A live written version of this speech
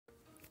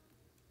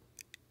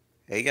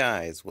Hey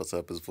guys, what's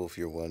up? It's Wolf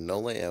here, one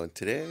Nola, and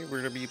today we're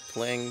gonna be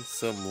playing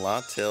some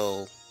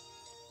LaTale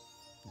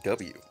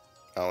W.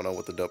 I don't know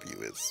what the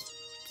W is.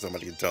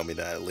 Somebody can tell me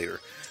that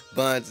later.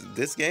 But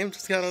this game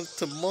just got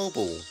onto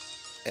mobile,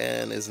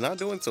 and it's not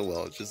doing so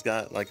well. It just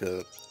got like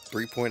a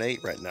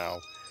 3.8 right now.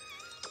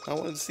 I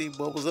wanted to see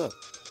what was up.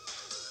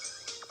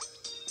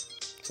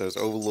 So there's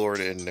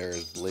Overlord and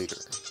there's Later.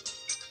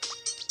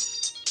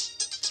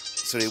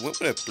 So they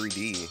went with a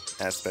 3D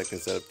aspect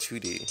instead of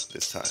 2D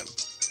this time.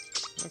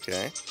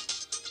 Okay.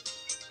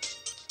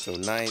 So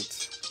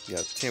Knight, you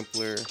have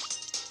Templar,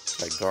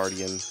 like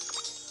Guardian,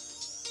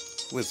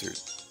 Wizard,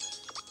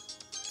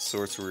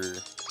 Sorcerer,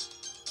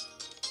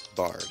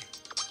 Bard.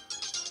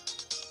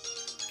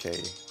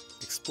 Okay,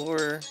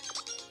 Explorer,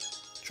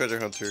 Treasure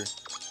Hunter,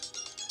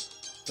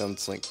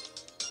 Gunslinger.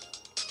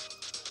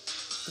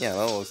 Yeah,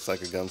 that looks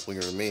like a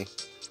gunslinger to me.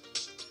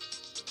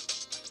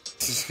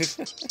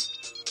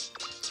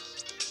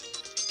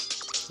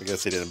 I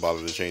guess they didn't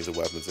bother to change the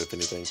weapons, if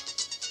anything.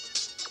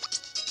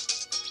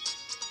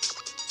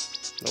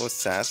 No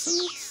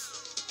assassins?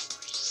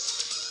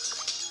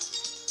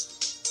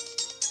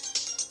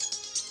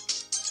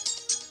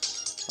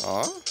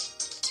 Aw.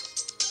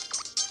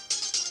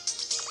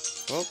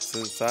 Well,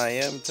 since I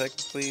am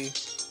technically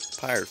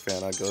a pirate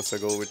fan, I guess I'll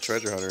go with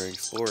Treasure Hunter and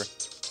Explorer.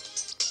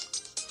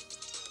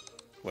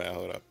 Wait,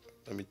 hold up.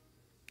 Let me...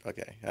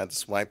 Okay, I had to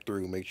swipe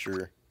through, make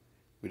sure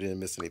we didn't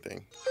miss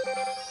anything.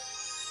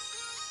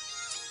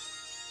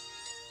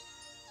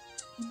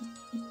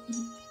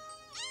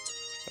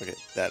 Okay,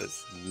 that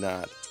is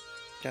not...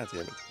 God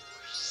damn it.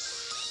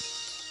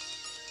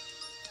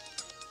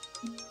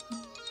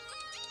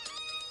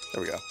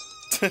 There we go.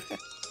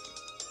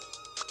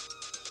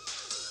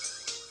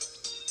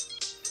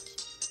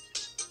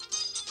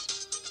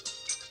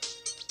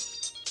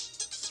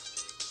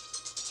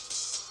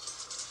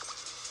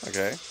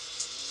 Okay.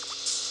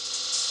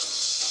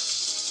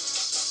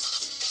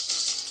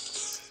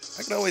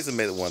 I can always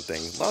admit one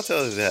thing.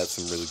 LaTale has had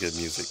some really good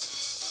music.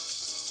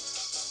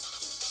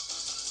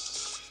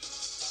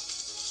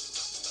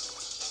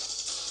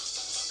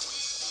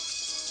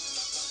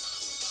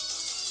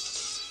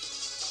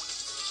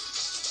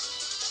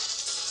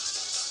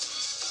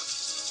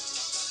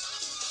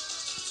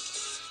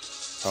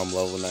 I'm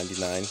level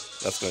 99.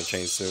 That's going to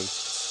change soon.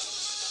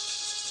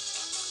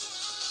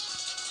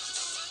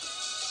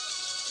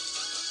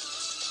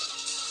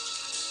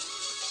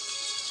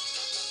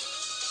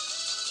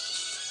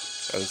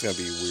 Oh, it's going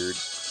to be weird.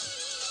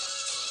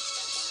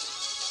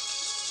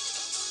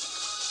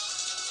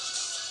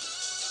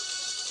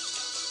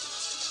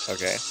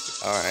 Okay.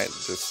 Alright.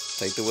 Just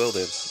take the wheel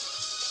then.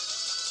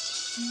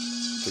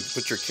 So you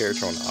put your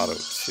character on auto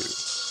too.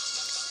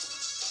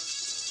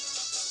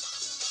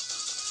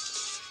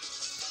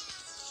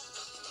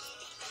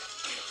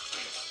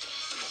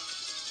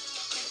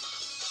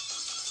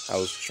 I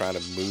was trying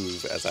to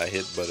move as I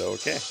hit, but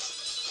okay.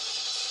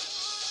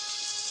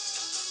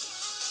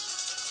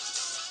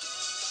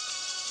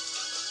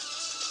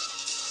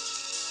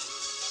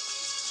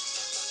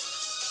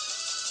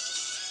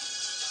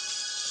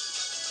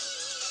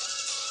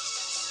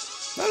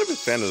 Not a big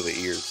fan of the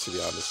ears, to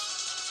be honest.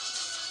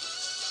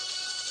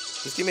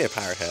 Just give me a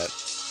pirate hat,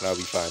 and I'll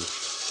be fine.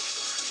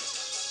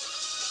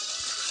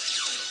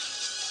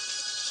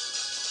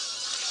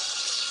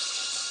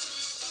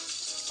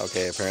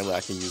 Okay, apparently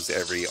I can use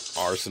every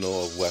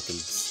arsenal of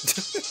weapons.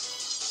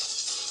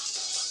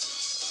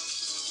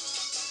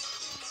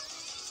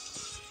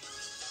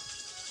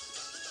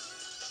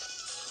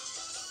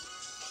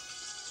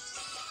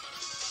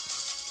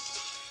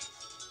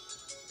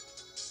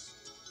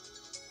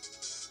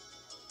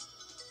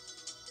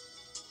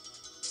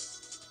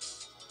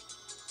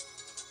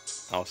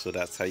 Also,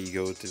 that's how you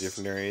go to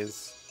different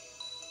areas.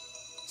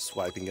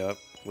 Swiping up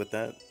with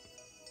that.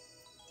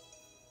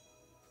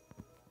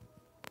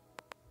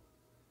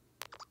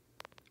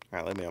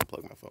 Alright, let me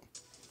unplug my phone.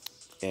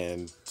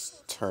 And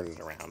turn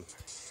it around.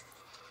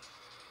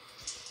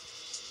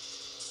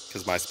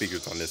 Because my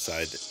speaker's on this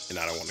side, and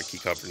I don't want to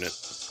keep covering it.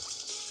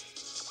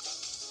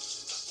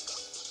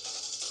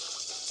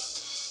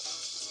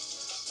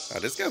 Oh,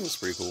 this guy was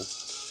pretty cool.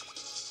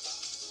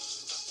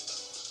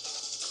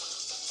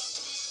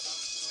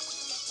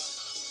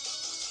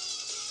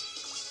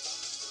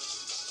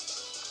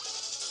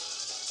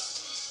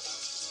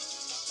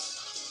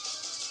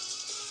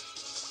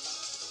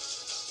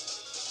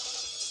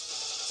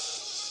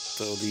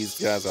 So these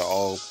guys are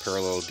all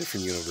parallel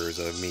different universes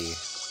of me.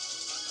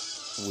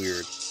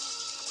 Weird.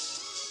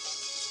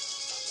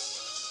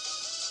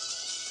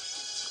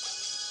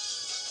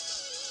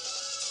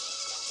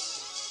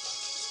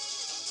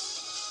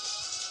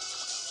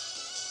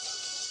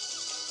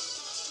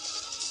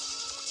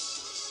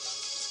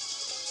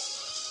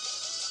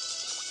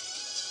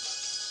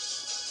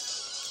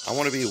 I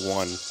want to be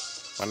one.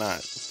 Why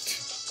not?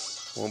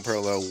 One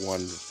parallel,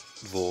 one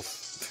wolf.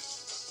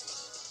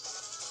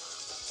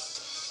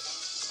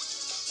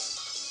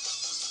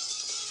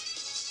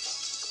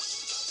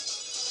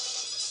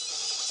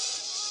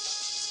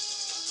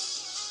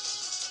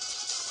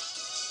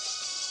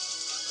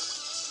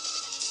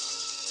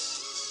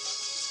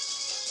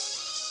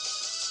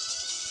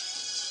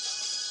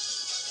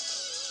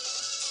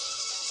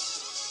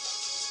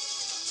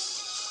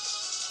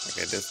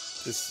 Okay,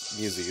 this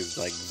music is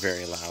like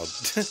very loud.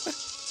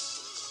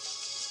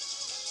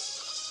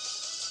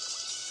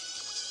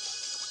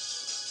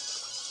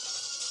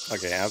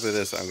 Okay, after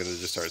this, I'm gonna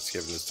just start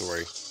skipping the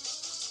story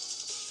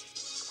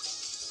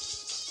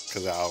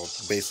because I'll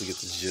basically get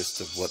the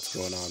gist of what's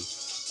going on.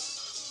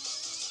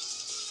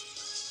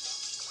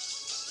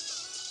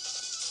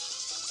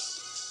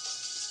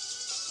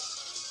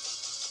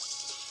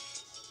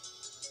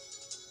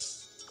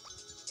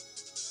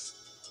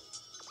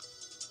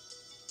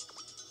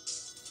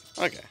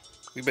 Okay,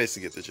 we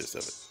basically get the gist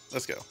of it.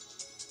 Let's go.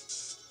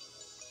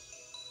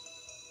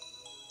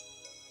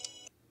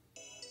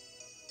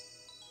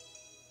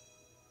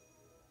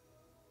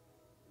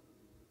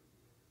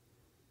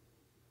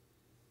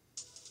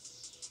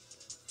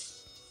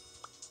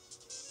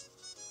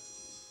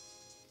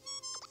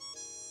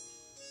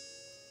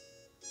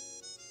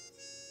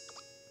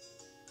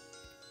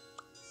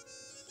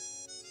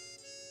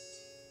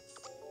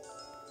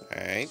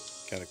 Alright,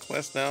 got a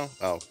quest now.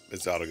 Oh,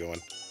 it's auto going.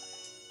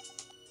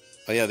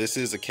 Oh yeah, this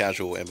is a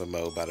casual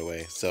MMO, by the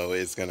way, so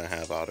it's gonna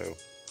have auto.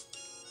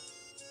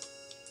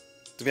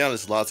 To be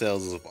honest,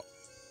 LaTales is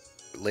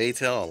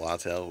LaTale or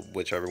LaTale,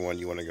 whichever one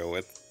you want to go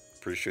with.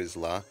 Pretty sure it's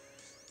La.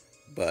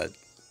 But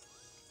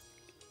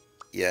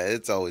yeah,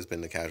 it's always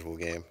been the casual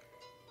game.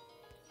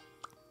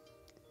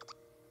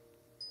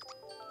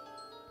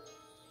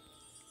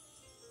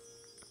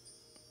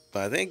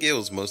 But I think it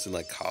was mostly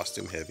like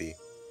costume heavy,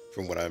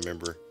 from what I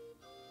remember.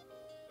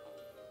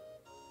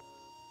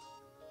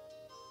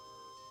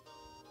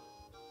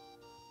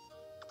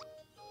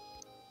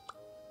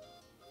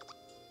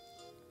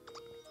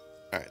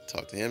 Alright,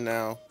 talk to him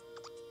now.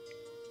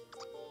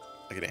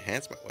 I can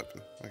enhance my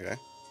weapon. Okay.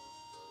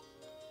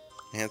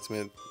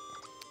 Enhancement.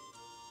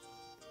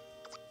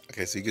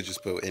 Okay, so you could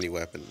just put any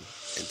weapon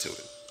into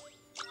it.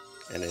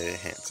 And it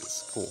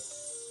enhances. Cool.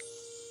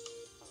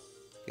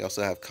 You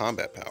also have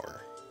combat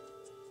power.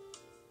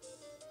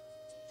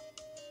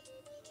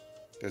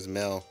 There's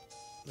mail.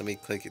 Let me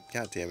click it.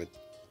 God damn it.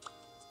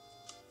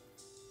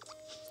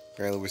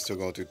 Apparently we're still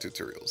going through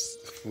tutorials.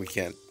 We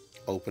can't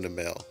open a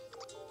mail.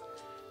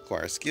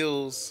 Acquire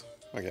skills.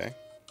 Okay.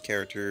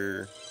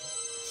 Character.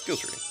 Skill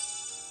tree.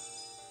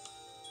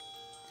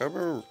 If I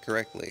remember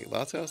correctly,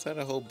 LaTales had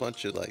a whole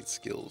bunch of like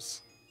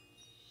skills.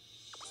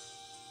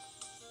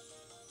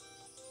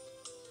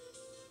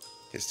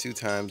 His 2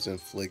 times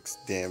inflicts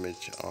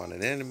damage on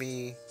an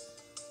enemy.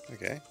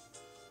 Okay.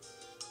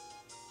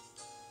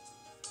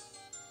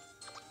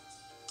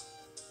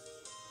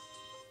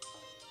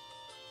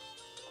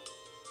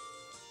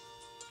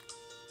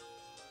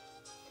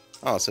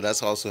 Oh, so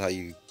that's also how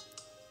you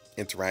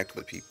interact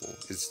with people.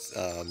 It's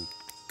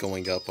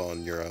going up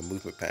on your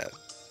movement pad.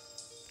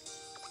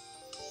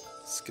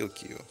 Skill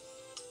queue.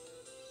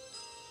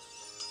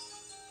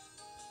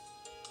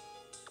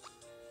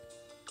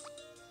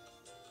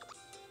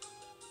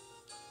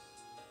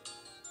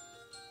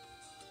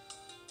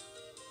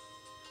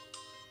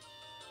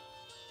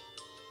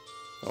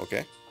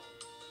 Okay.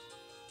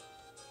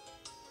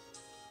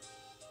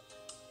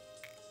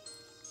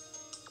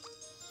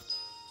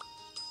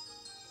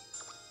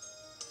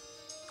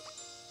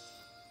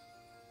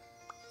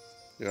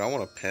 Dude, I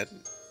want a pet.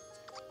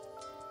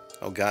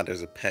 Oh god,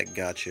 there's a pet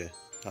gotcha.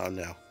 Oh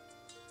no.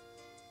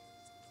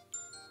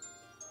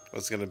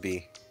 What's it gonna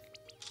be?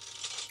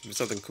 Give me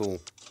something cool.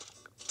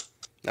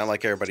 Not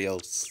like everybody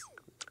else.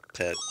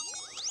 Pet.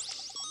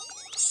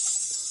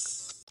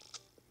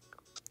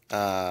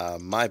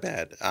 My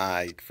bad.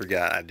 I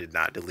forgot I did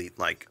not delete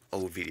like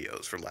old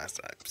videos from last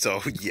time.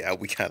 So yeah,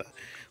 we kinda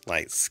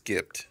like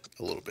skipped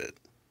a little bit.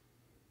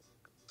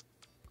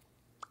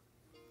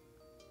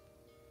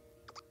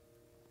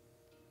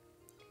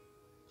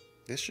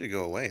 This should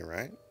go away,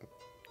 right?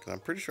 Because I'm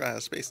pretty sure I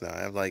have space now. I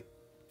have like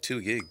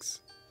 2 gigs.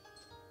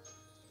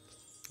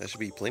 That should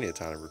be plenty of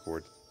time to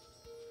record.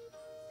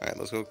 Alright,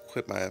 let's go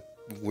equip my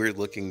weird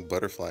looking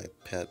butterfly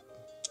pet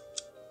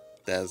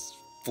that has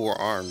 4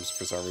 arms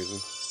for some reason.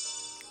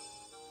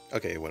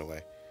 Okay, it went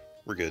away.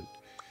 We're good.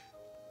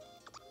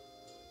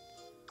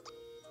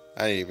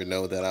 I didn't even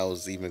know that I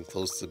was even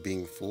close to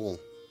being full.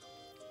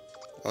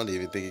 I don't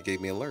even think it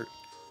gave me an alert.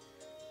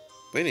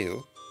 But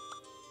anywho.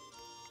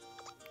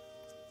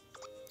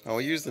 Oh,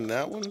 we're using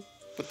that one?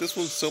 But this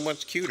one's so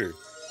much cuter.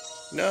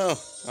 No!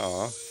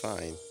 Aw,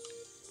 fine.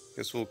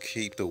 Guess we'll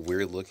keep the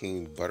weird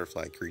looking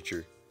butterfly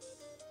creature.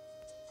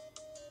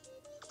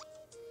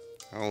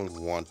 I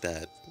don't want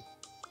that.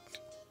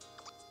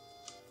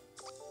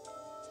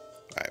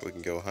 Alright, we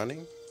can go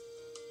hunting.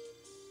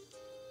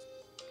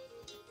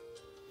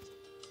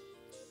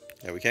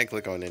 Yeah, we can't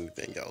click on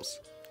anything else.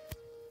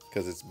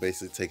 Because it's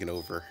basically taken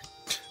over.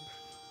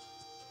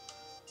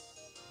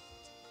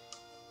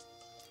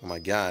 Oh my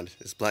god,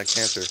 it's Black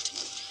Panther.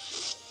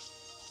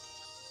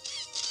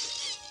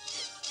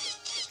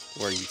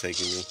 Where are you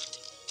taking me?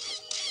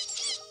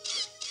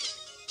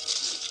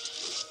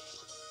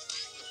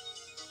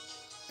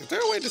 Is there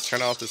a way to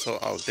turn off this whole...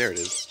 Oh, there it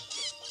is.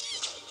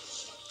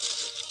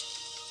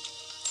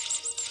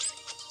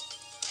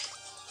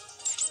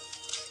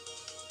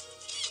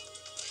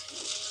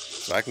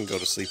 So I can go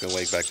to sleep and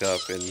wake back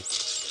up and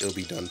it'll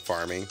be done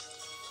farming.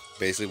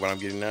 Basically what I'm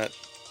getting at.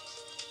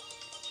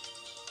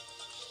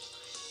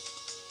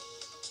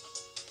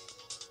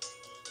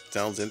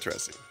 Sounds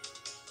interesting.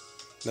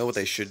 Know what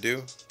they should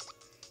do?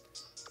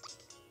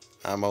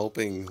 I'm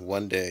hoping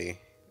one day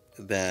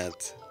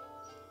that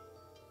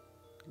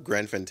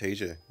Grand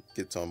Fantasia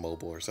gets on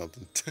mobile or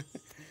something.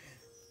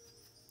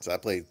 So I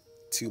played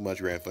too much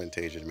Grand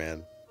Fantasia,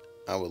 man.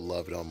 I would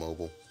love it on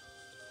mobile.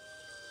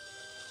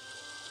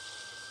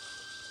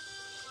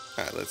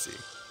 Alright, let's see.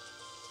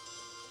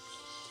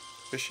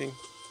 Fishing.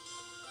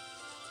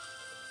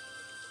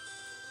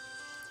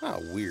 Ah,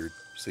 weird.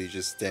 So you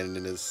just standing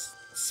in this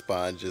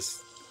spot and just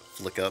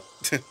flick up.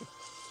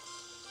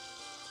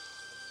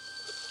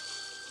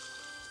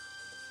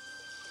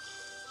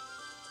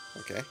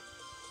 Okay.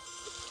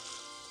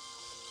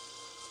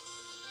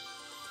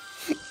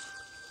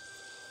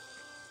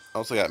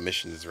 Also got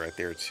missions right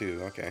there too.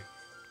 Okay.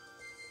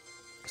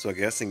 So I'm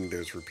guessing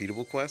there's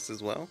repeatable quests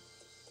as well.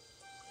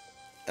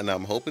 And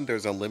I'm hoping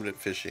there's unlimited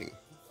fishing.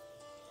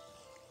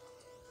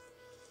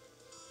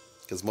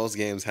 Because most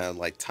games have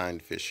like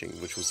timed fishing,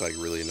 which was like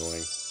really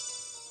annoying.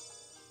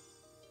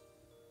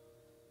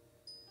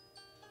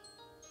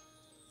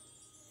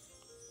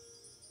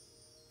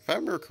 If I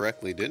remember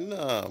correctly, didn't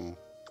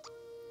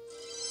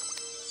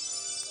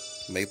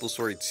Maple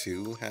Story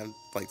 2 have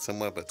like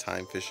somewhat of a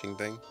time fishing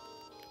thing?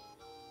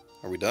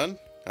 Are we done?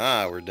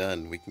 Ah, we're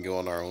done. We can go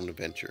on our own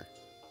adventure.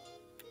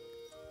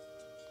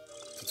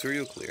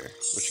 Tutorial clear.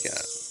 What you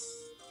got?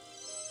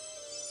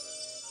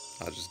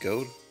 I'll just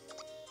go.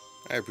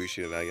 I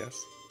appreciate it, I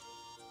guess.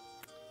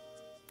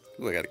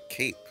 Ooh, I got a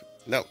cape.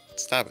 No,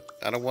 stop it.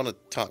 I don't want to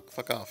talk.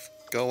 Fuck off.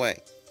 Go away.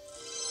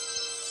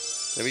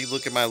 Let me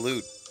look at my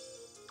loot.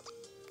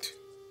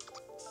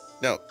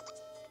 No.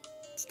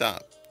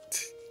 Stop.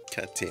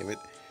 God damn it.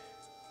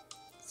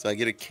 So I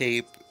get a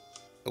cape,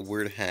 a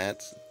weird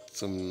hat,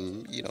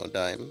 some,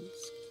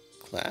 diamonds.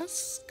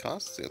 Class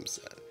costume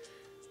set.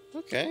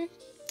 Okay.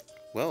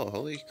 Well,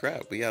 holy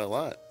crap. We got a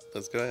lot.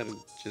 Let's go ahead and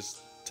just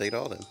take it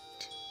all then.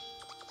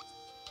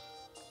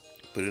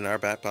 Put it in our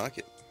back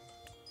pocket.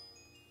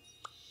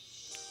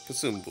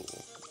 Consumable.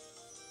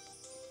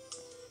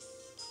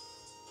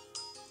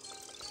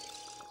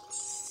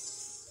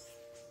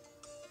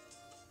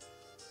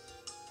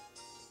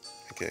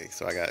 Okay,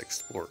 so I got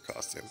Explorer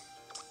costume.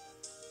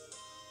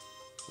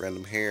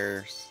 Random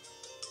hairs.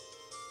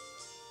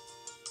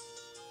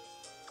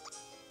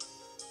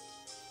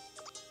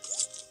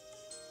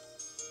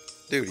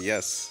 Dude,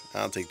 yes.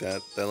 I'll take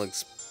that. That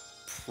looks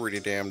pretty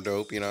damn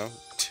dope,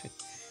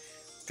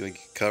 It's gonna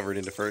get covered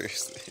in the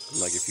first, in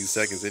like a few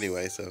seconds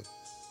anyway, so.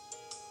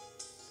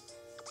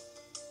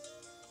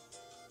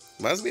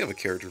 Reminds me of a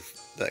character,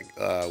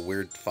 that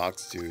weird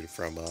fox dude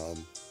from,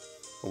 what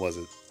was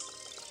it?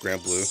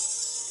 Grand Blue.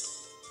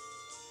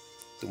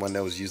 The one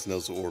that was using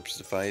those orbs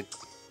to fight.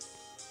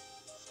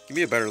 Give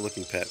me a better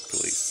looking pet,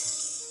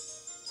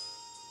 please.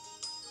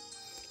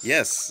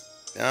 Yes,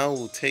 I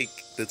will take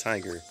the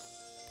tiger.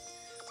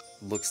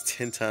 Looks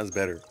 10 times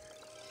better.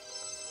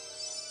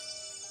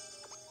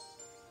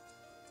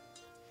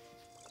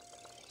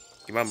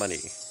 Give my money.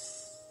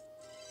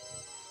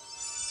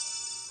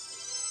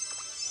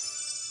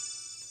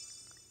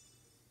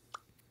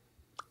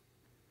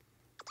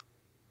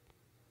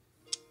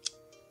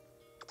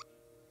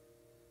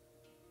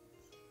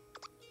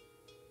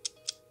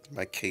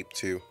 My cape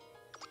too.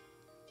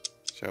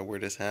 Should I wear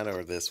this hat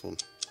or this one?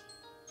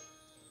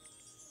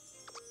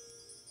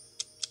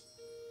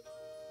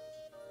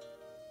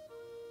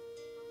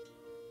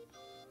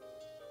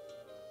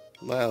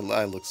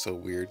 I look so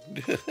weird.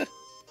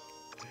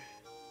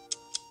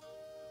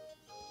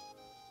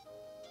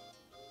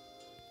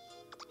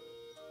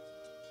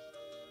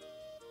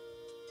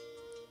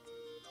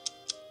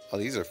 Oh,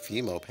 these are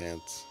female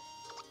pants.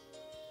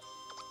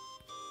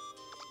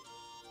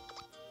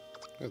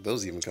 Where did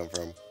those even come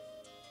from?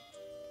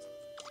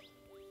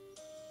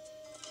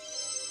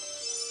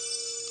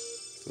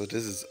 So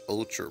this is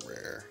ultra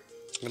rare.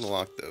 I'm gonna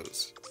lock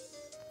those.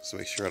 So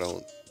make sure I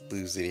don't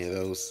lose any of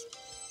those.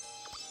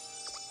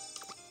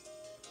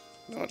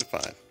 No, it's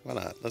fine. Why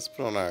not? Let's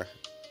put on our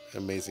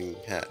amazing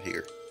hat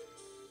here.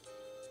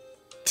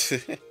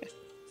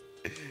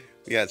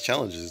 We got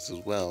challenges as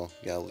well.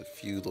 We got a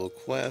few little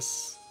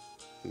quests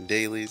and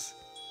dailies.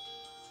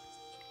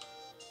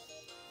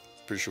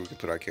 Pretty sure we can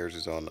put our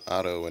characters on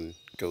auto and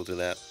go to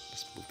that.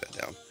 Let's move that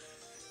down.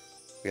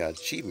 We got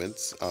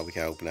achievements. Oh, we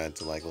can open that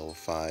to like level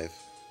 5.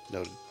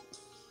 Noted.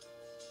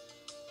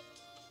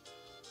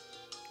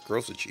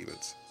 Growth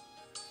achievements.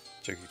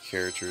 Check your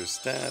character's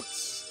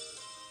stats.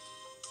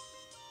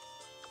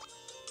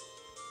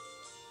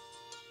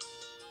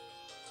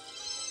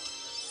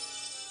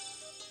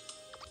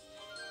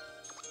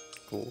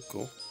 Cool,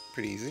 cool.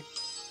 Pretty easy.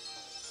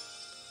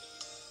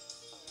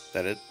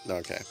 That it?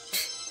 Okay.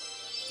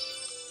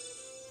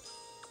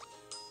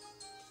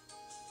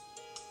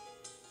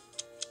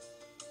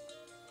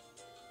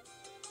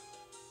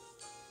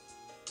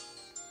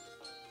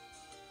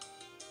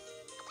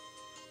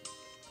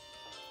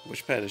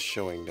 Which pet is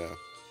showing though?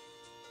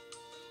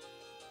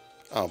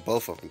 Oh,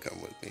 both of them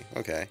come with me.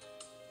 Okay.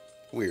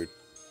 Weird.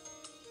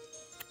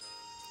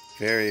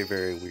 Very,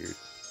 very weird.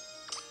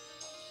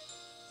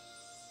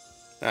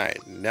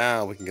 Alright,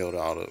 now we can go to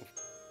auto.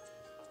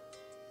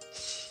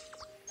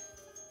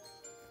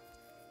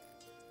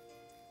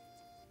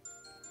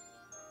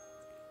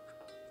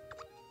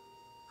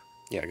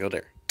 Yeah, go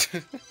there.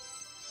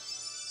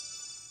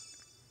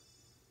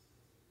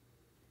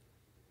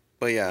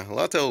 But yeah,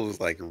 LaTale was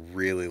like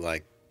really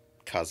like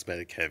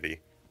cosmetic heavy.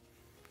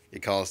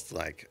 It cost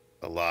like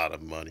a lot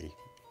of money.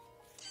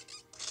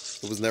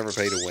 It was never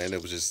pay to win,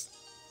 it was just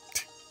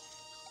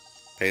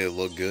pay to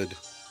look good.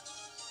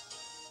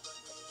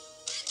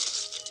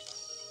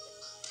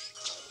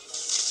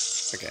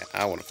 Okay,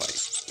 I want to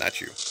fight, not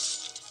you.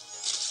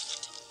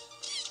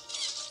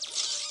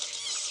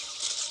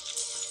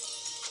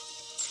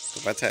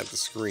 If I tap the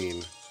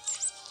screen,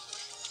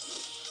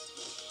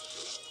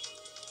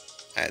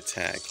 I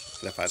attack.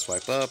 And if I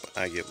swipe up,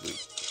 I get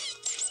loot.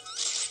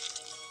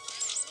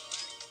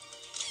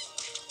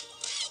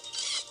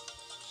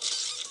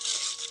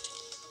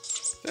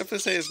 Definitely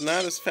say it's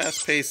not as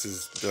fast paced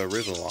as the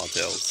original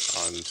LaTales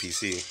on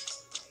PC.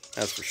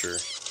 That's for sure.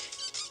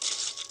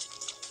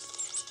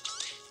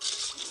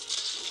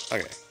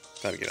 Okay,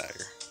 time to get out of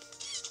here.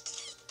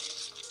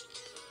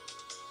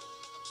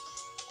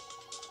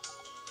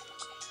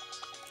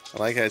 I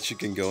like how you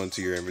can go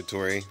into your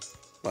inventory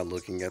by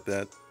looking at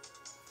that.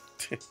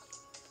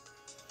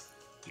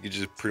 You can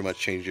just pretty much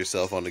change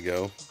yourself on the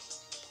go.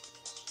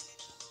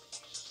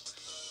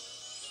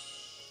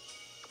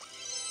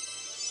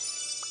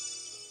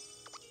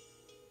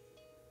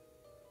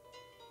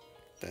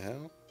 The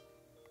hell?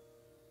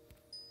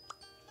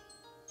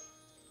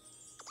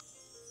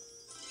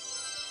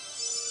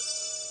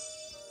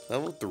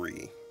 Level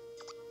 3.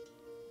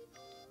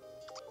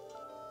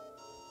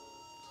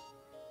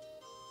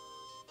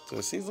 So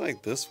it seems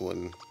like this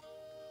one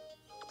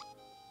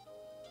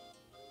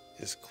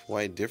is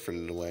quite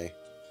different in a way.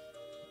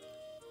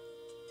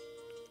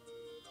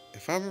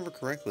 If I remember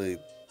correctly,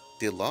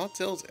 did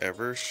LaTales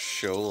ever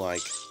show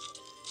like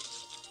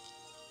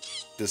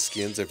the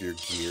skins of your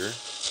gear?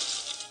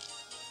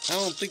 I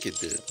don't think it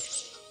did.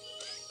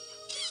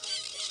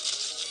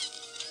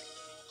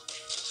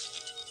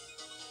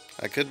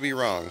 I could be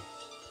wrong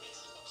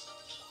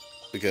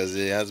because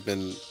it has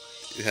been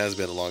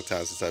a long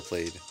time since I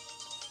played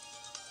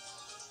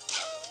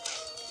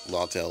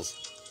LaTales.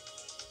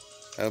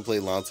 I haven't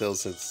played LaTales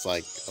since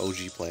like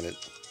OG Planet.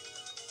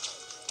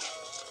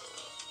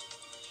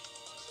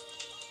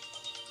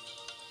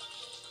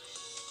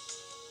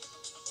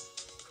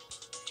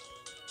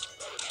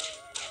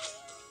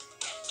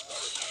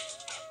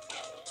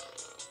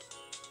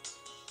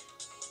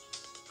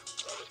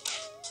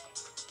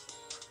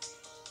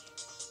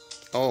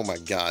 Oh my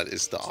god,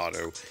 it's the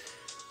auto.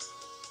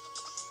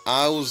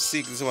 I was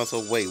thinking to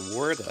myself, wait,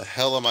 where the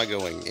hell am I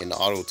going? And the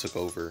auto took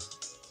over.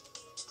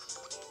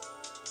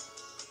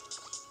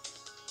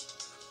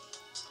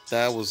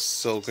 That was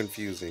so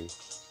confusing.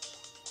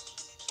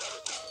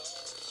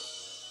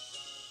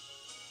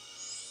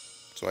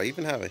 So I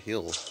even have a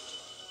heal.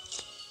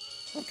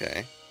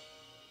 Okay.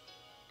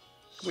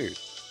 Weird.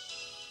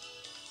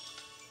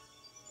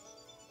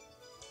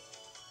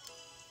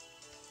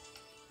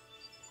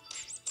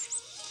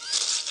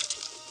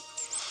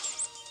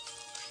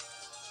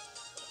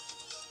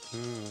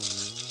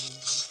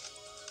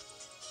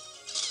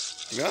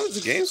 To be honest,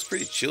 the game's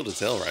pretty chill to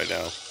tell right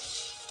now.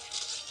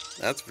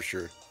 That's for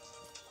sure.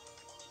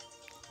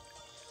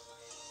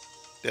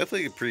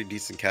 Definitely a pretty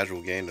decent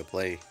casual game to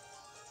play.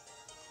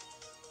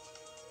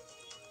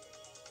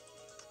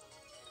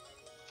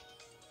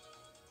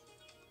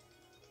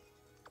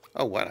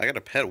 Oh, what? I got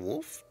a pet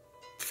wolf?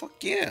 Fuck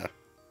yeah.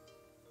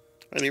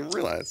 I didn't even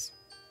realize.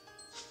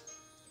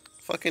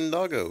 Fucking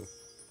doggo.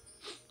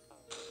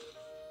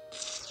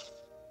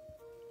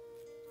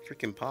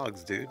 Freaking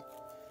pogs, dude.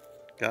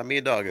 Got me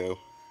a doggo.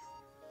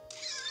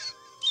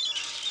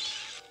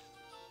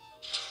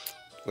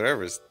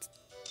 Whatever's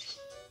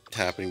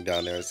happening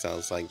down there, it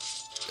sounds like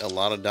a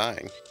lot of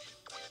dying.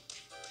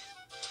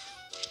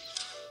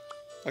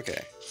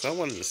 Okay, so I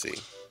wanted to see.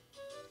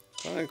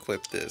 I'll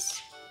equip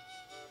this.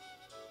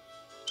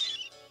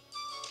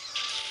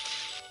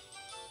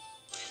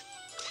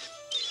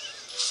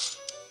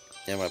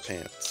 And my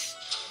pants.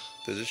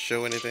 Does it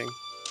show anything?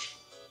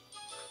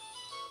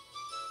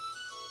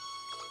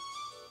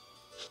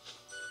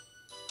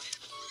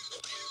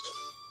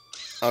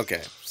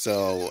 Okay,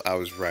 so I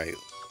was right.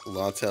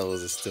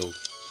 LaTales is still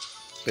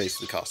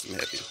basically costume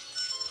heavy.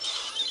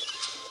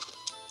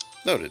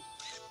 Noted.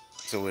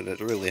 So it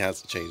really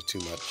hasn't changed too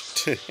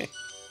much.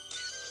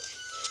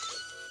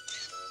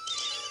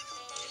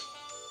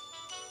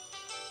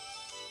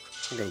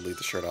 I'm gonna leave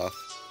the shirt off.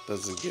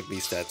 Doesn't give me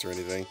stats or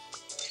anything.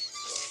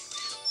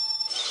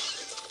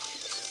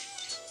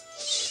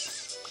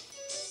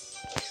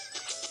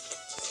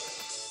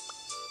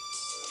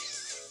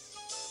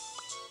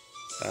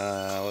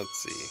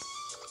 Let's see.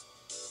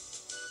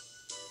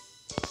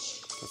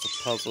 That's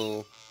a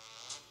puzzle.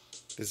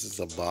 This is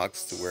a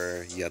box to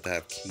where you have to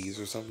have keys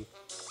or something.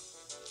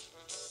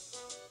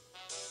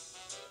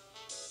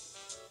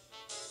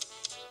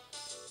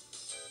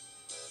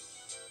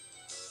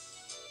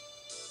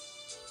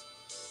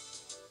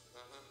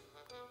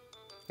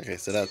 Okay,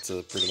 so that's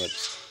pretty much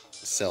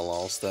sell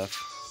all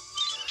stuff.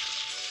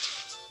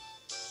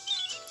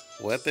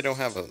 What if they don't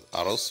have an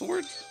auto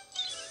sword?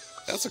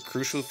 That's a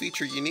crucial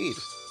feature you need.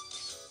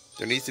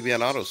 There needs to be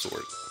an auto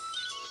sword.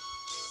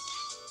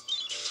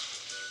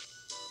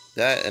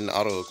 That and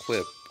auto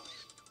equip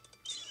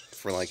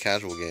for like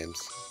casual games.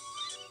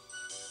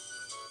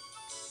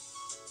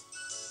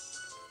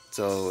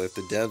 So if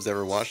the devs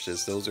ever watch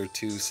this, those are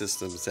two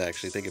systems to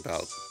actually think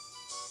about.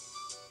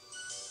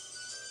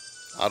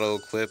 Auto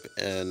equip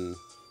and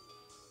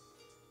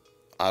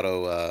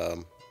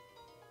auto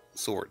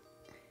sword.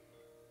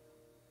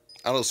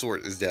 Auto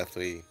sword is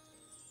definitely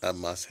a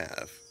must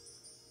have.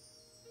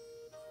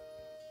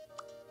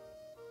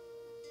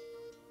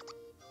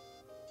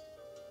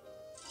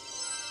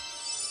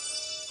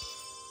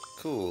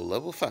 Cool,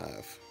 level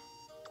 5.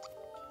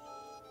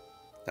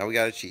 Now we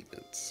got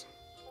achievements.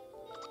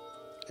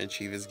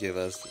 Achievements give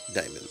us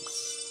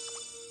diamonds.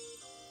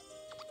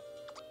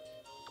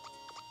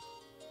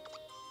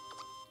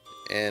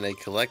 And a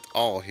collect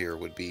all here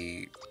would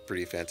be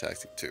pretty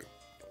fantastic too.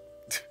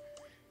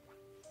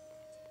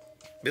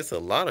 There's a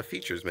lot of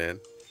features, man.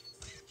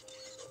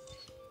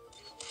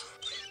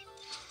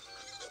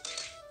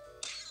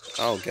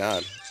 Oh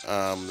god.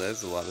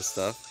 There's a lot of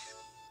stuff.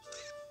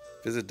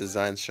 Visit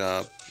design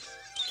shop.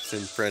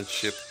 Send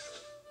friendship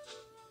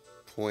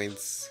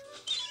points.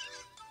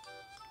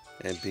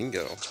 And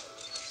bingo.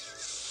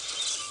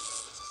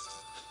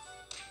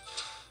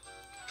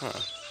 Huh.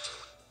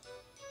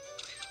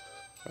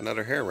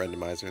 Another hair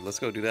randomizer. Let's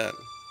go do that.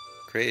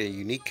 Create a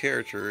unique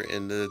character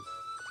in the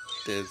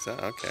design.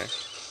 Okay.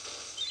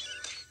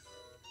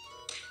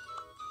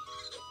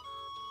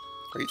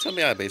 Are you telling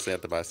me I basically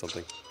have to buy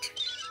something?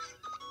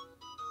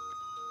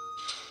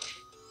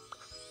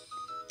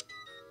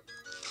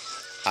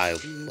 I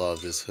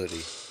love this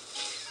hoodie.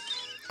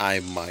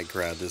 I might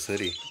grab this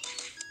hoodie.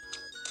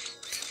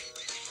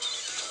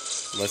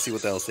 Let's see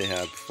what else they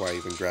have before I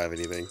even grab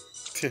anything.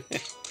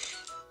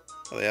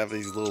 Oh, they have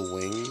these little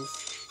wings.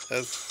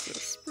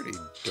 That's pretty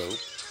dope.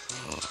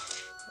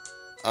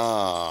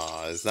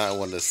 Ah, it's not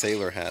one of the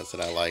sailor hats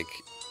that I like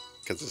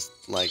because it's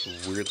like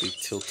weirdly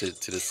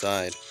tilted to the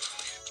side.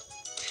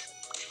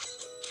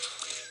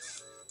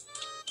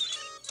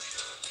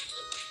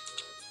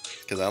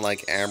 Because I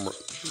like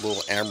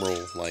little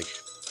emerald like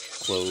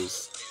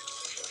clothes.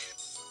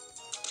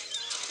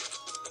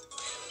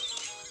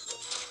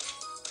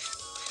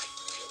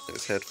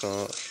 There's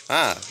headphones.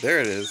 Ah, there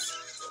it is.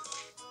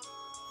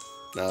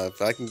 Now,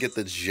 if I can get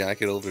the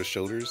jacket over the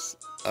shoulders,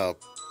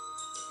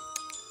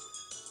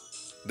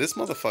 this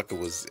motherfucker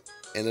was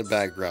in the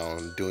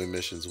background doing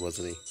missions,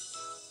 wasn't he?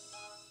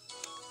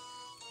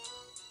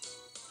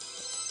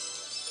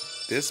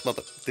 This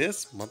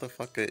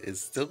motherfucker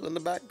is still in the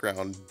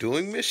background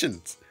doing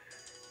missions.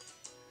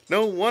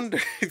 No wonder.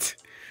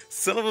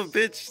 Son of a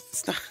bitch.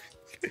 Stop.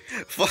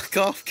 Fuck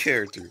off,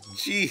 character.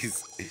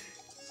 Jeez.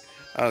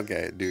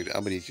 Okay, dude,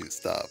 I'm gonna need you to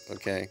stop,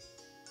 okay?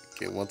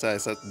 Okay, one time I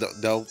said,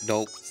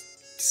 don't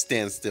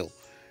stand still.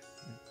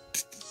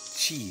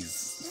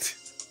 Jeez.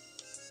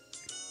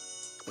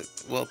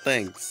 Well,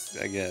 thanks,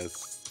 I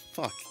guess.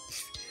 Fuck.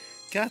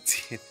 God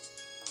damn.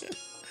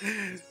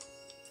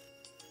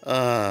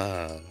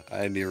 I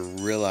didn't even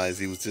realize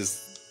he was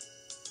just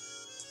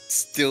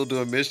still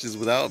doing missions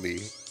without me.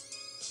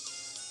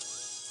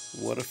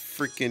 What a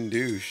freaking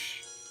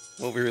douche.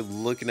 I'm over here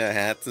looking at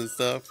hats and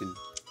stuff, and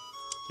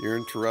you're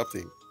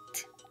interrupting.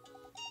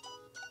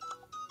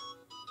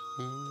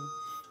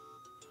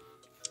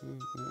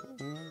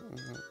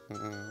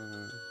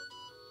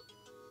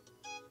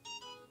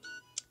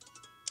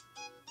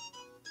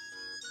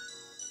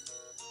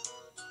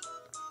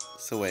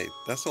 So wait,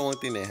 that's the only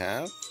thing they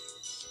have?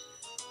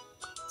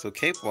 So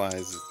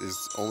cape-wise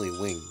is only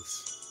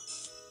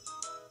wings.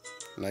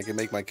 And I can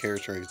make my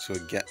character into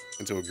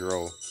a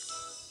girl.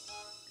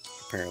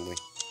 Apparently.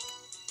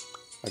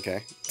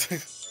 Okay.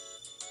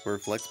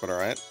 Word flex, but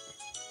alright.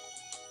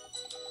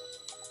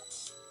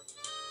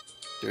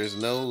 There's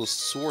no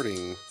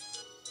sorting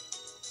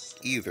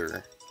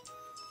either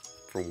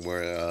from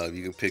where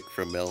you can pick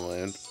from male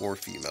and or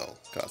female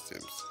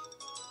costumes.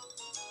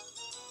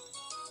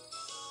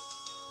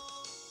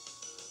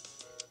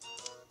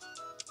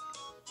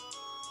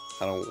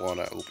 I don't want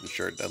an open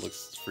shirt. That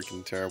looks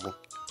freaking terrible.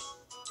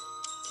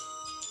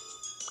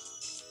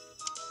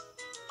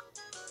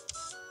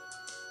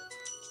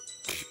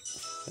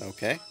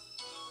 Okay.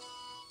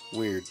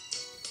 Weird.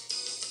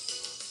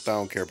 But I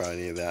don't care about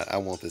any of that. I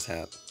want this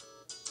hat.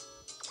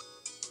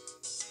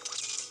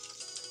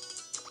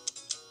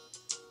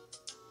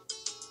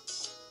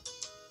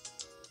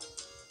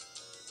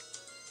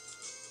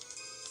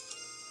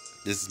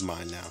 This is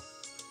mine now.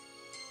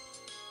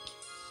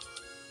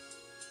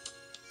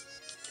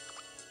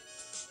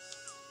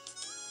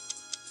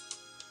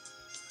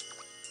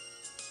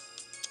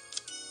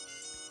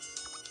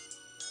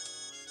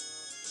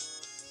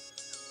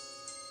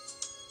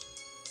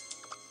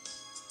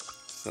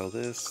 So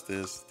this,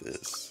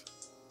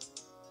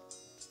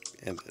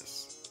 and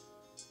this.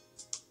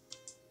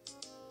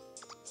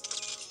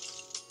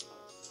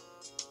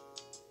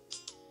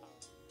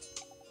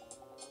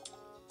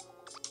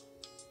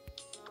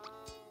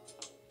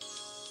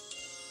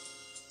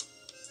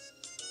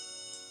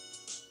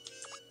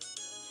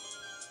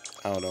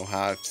 I don't know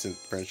how I've sent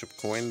friendship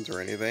coins or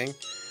anything.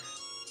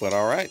 But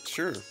alright,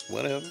 sure.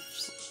 What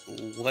ifs?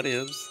 What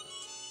ifs?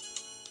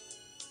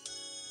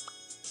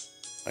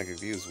 I'm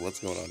confused. What's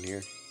going on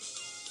here?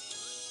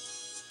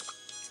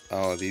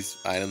 Oh, these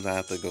items I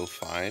have to go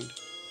find?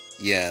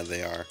 Yeah,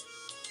 they are.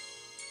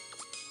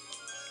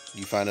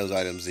 You find those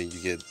items and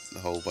you get a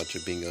whole bunch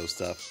of bingo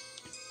stuff.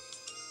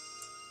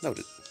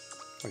 Noted.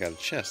 I got a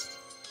chest.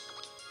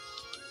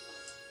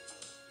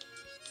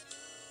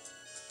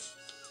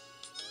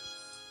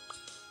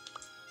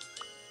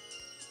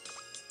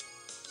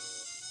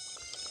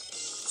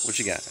 What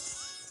you got?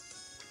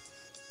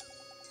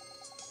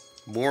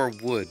 More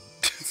wood.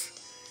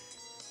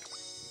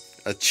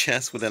 A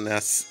chest with an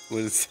S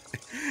was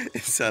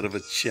inside of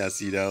a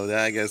chest, you know.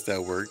 I guess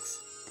that works.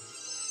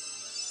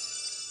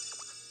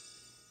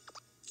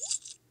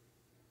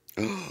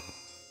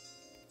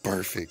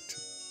 Perfect.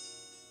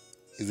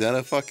 Is that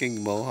a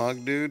fucking mohawk,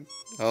 dude?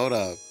 Hold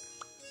up.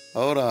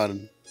 Hold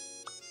on.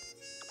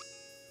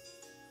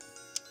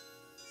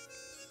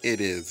 It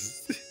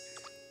is.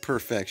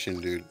 Perfection,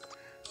 dude.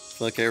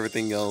 Like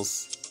everything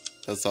else,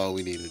 that's all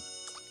we needed.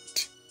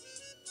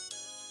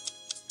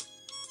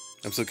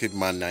 I'm still keeping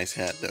my nice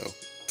hat, though.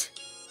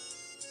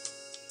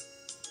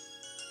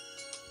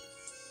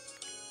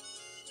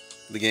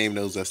 The game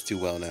knows us too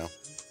well now.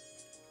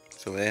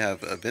 So they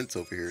have events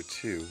over here,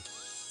 too.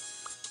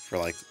 For,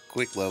 like,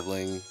 quick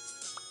leveling.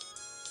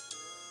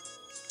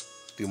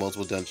 Do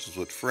multiple dungeons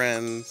with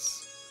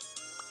friends.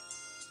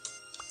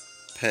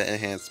 Pet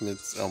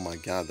enhancements. Oh my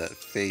god, that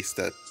face,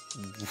 that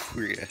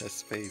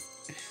weird-ass face.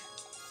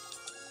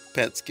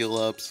 Pet skill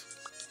ups.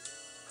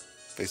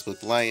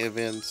 Facebook Live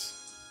events.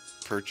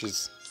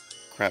 Purchase.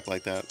 Crap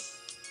like that.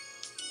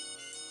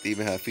 They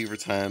even have fever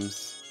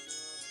times.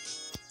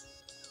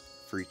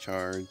 Free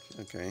charge.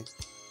 Okay.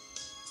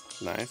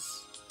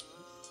 Nice.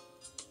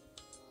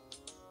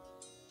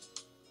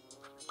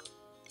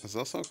 There's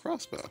also a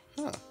crossbow.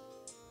 Huh.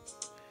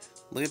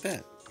 Look at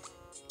that.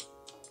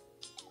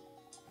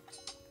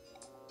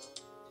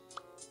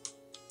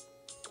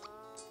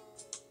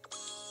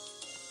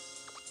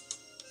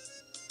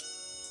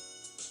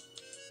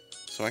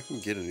 So I can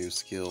get a new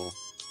skill.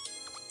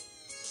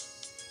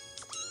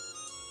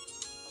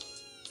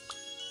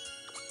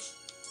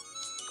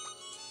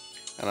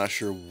 I'm not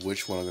sure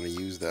which one I'm going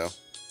to use though.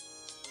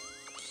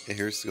 And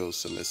here's to go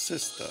some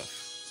assist stuff.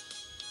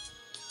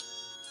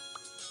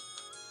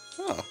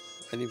 Oh,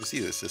 I didn't even see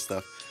the assist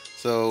stuff.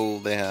 So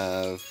they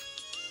have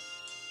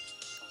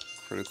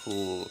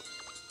critical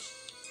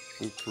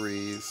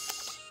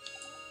increase,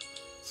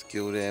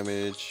 skill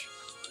damage,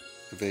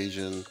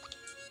 evasion,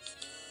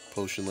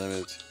 potion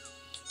limit,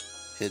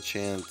 hit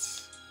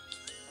chance,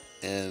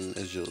 and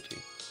agility.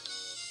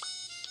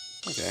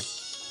 Okay.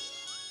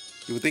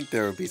 You would think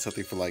there would be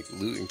something for like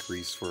loot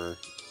increase for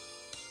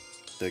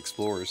the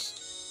explorers.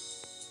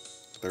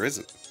 There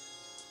isn't.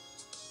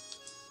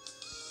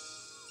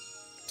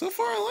 So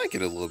far I like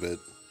it a little bit.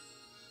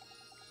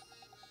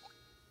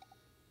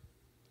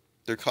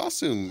 Their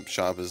costume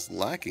shop is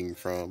lacking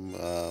from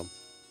the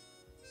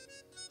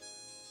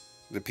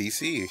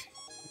PC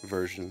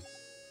version.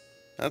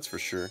 That's for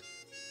sure.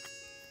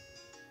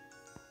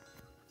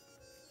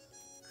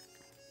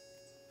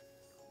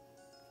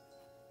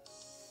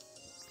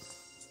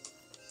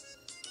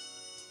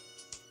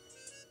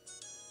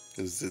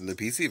 Because in the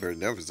PC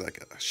version, there was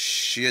like a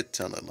shit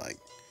ton of like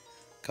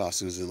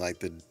costumes and like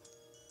the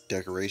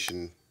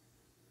decoration.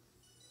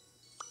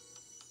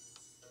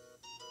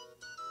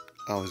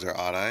 Oh, is there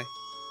odd eye?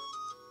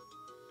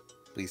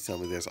 Please tell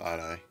me there's odd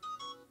eye.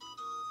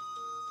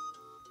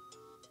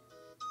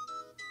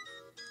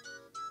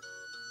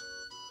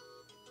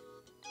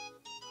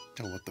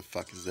 Oh, what the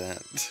fuck is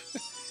that?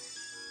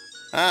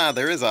 Ah,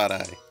 there is odd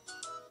eye.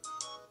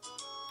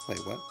 Wait,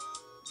 what?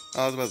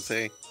 I was about to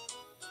say,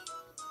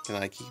 can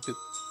I keep it?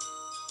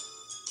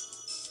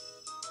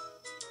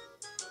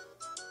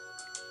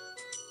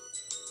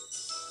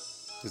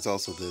 There's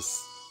also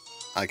this.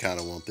 I kind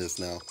of want this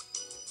now.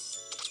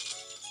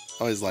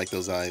 I always like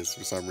those eyes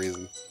for some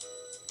reason.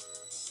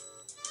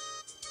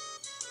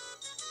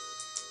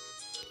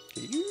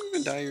 Can you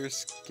even dye your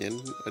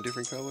skin a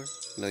different color?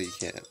 No, you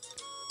can't.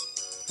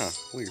 Huh,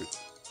 weird.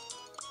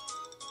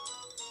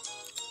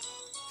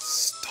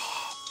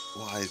 Stop.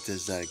 Why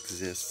does that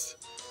exist?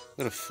 I'm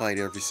gonna fight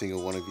every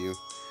single one of you.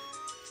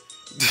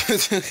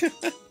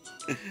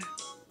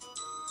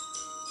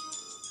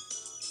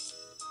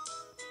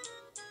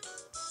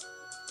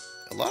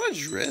 A lot of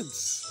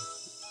dreads,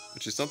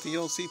 which is something you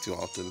don't see too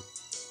often.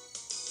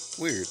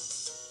 Weird.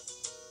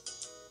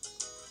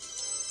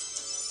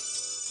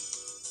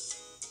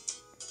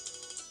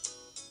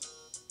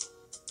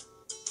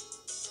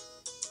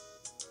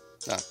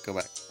 Ah, go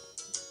back.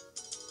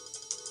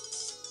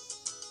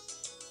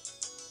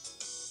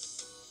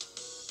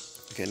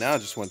 Okay, now I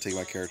just want to take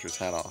my character's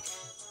hat off.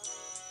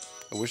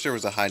 I wish there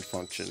was a hide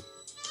function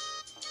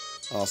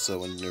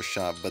also in their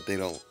shop, but they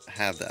don't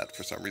have that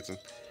for some reason.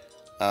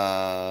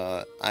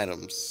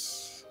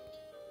 Items.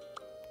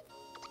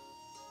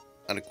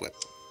 Unequip.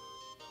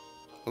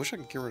 I wish I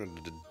could get rid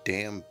of the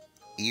damn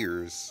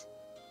ears.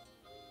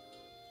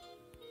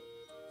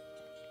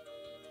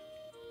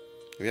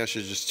 Maybe I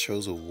should just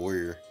chose a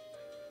warrior.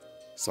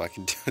 So I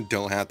can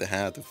don't have to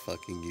have the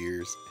fucking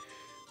ears.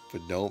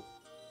 But nope.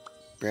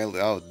 Apparently,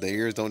 oh, the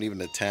ears don't even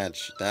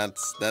attach.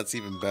 That's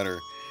even better.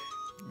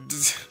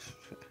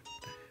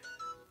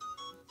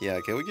 Yeah,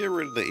 can we get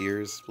rid of the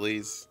ears,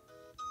 please?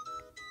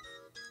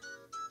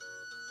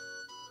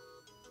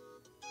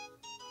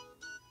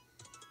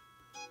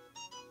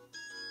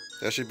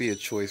 That should be a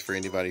choice for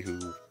anybody who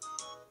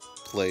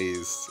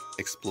plays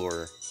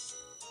Explorer.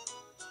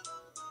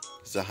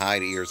 There's a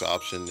hide ears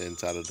option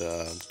inside of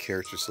the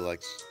character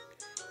select.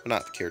 Well,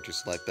 not the character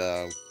select.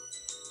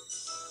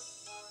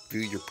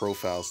 View your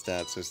profile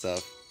stats and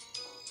stuff.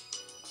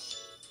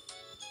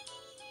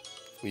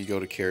 When you go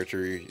to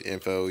character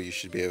info, you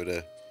should be able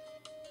to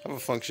have a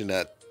function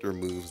that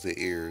removes the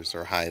ears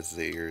or hides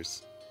the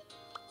ears.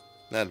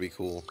 That'd be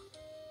cool.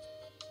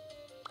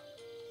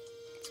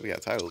 So we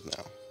got titles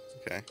now.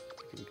 Okay,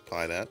 we can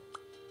apply that.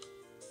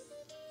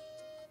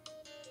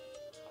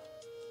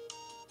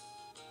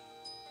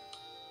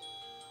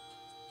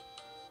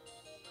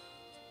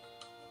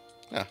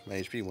 Ah, my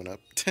HP went up.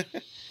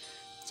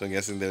 So I'm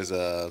guessing there's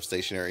a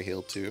stationary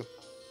heal too,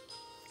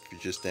 if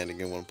you're just standing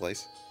in one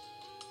place.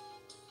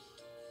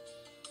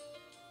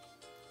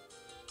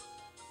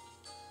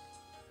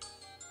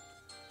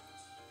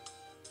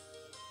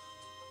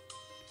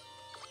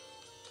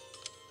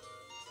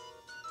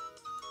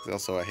 There's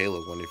also a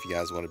Halo one if you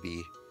guys want to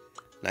be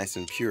nice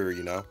and pure,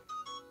 you know.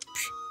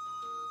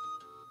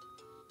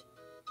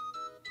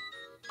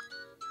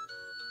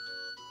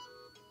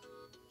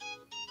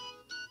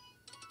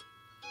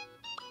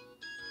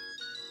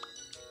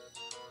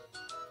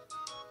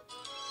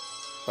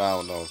 But I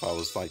don't know if I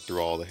was like through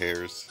all the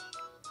hairs.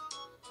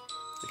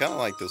 I kind of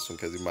like this one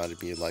because it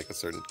reminded me of like a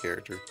certain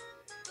character.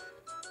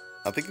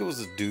 I think it was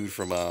a dude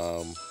from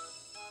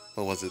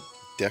what was it,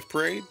 Death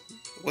Parade?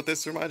 What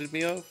this reminded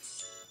me of?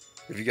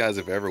 If you guys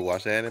have ever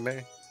watched the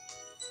anime,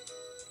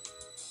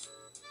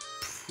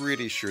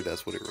 pretty sure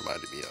that's what it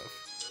reminded me of.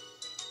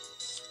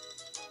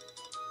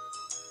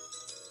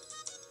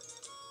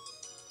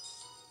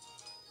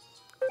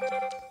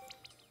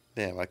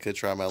 Damn, I could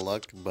try my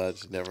luck,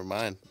 but never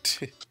mind.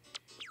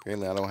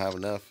 Apparently I don't have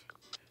enough.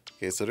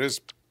 Okay, so there's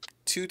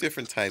two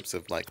different types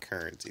of like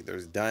currency.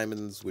 There's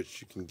diamonds,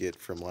 which you can get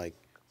from like,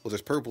 well,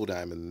 there's purple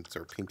diamonds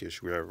or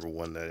pinkish, whatever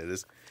one that it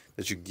is,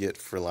 that you get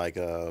for like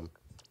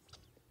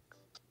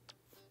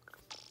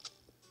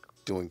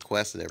doing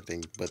quests and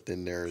everything. But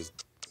then there's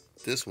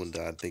this one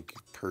that I think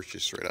you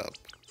purchase straight up.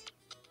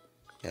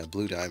 Yeah,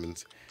 blue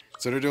diamonds.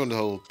 So they're doing the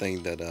whole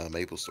thing that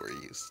Maple Story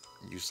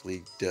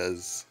usually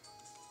does.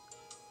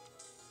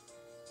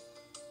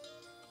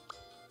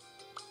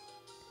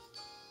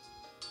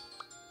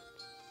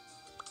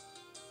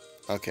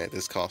 Okay,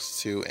 this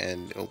costs 2,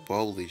 and oh,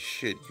 holy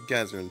shit, you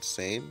guys are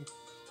insane.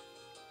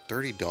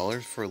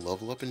 $30 for a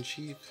level up in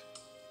Chief?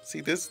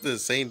 See, this is the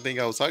same thing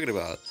I was talking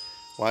about.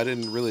 Well, I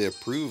didn't really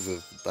approve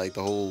of like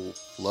the whole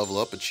level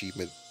up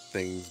achievement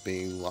things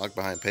being locked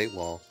behind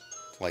paywall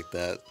like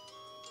that.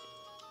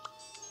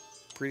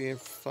 Pretty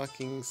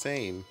fucking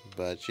insane,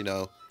 but you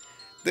know,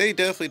 they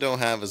definitely don't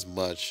have as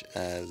much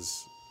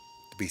as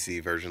the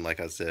PC version, like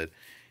I said.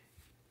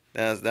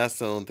 That's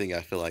the only thing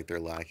I feel like they're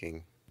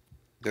lacking.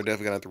 They're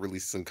definitely gonna have to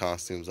release some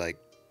costumes like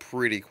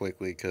pretty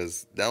quickly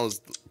because that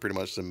was pretty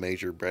much the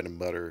major bread and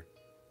butter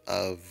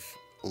of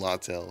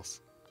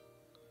LaTales.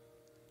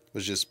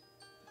 Was just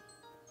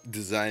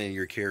designing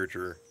your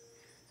character,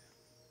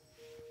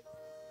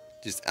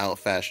 just out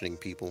fashioning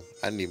people.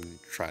 I didn't even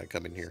try to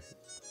come in here.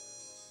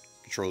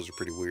 Controls are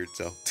pretty weird,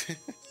 so.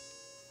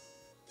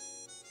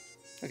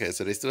 Okay,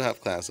 so they still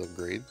have class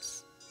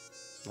upgrades.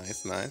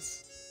 Nice,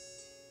 nice.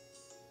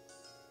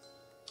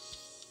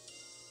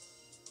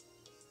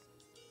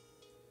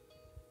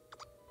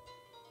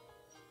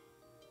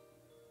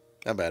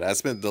 Not bad. I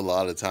spent a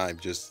lot of time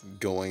just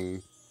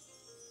going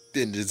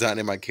and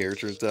designing my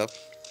character and stuff.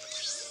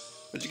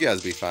 But you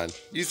guys be fine.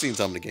 You've seen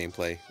some of the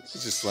gameplay.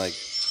 It's just like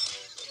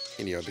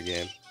any other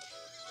game.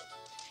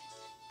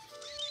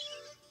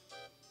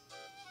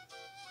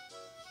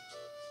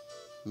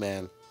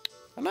 Man,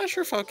 I'm not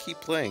sure if I'll keep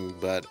playing,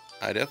 but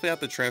I definitely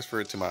have to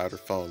transfer it to my other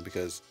phone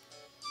because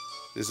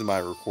this is my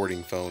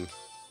recording phone.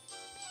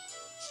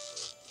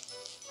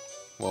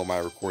 Well, my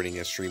recording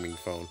and streaming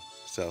phone.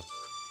 So,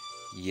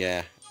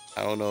 yeah.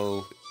 I don't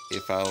know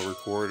if I'll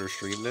record or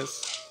stream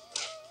this.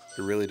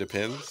 It really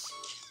depends.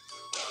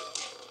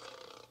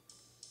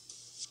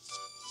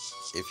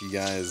 If you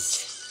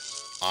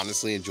guys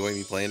honestly enjoy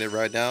me playing it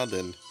right now,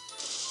 then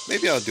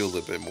maybe I'll do a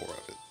little bit more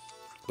of it.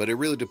 But it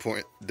really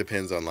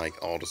depends on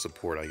like all the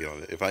support I get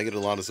on it. If I get a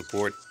lot of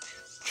support,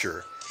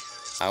 sure,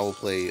 I will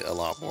play a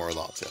lot more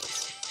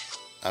LaTales.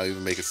 I'll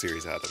even make a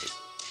series out of it.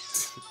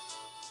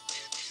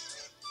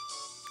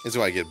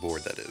 Until I get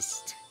bored, that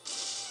is.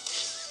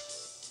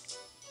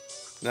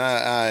 Nah,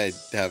 I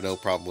have no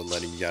problem with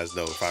letting you guys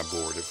know if I'm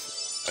bored of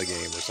a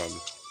game or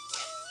something.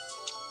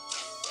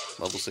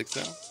 Level 6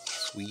 now?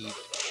 Sweet.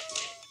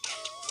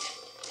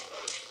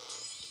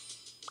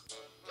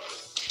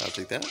 I'll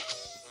take that.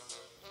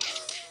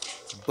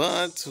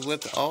 But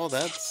with all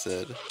that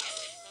said,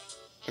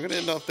 I'm gonna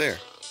end off there.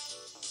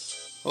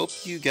 Hope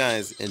you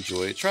guys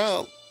enjoy. Try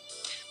out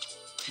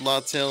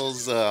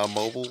LaTales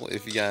mobile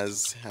if you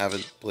guys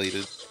haven't played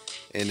it,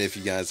 and if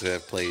you guys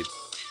have played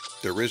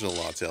the original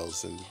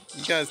LaTales, and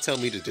you guys tell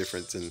me the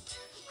difference and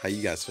how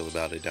you guys feel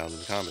about it down in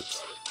the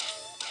comments.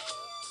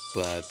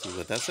 But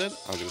with that said,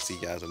 I'm gonna see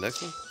you guys on the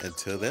next one.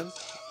 Until then,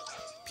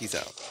 peace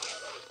out.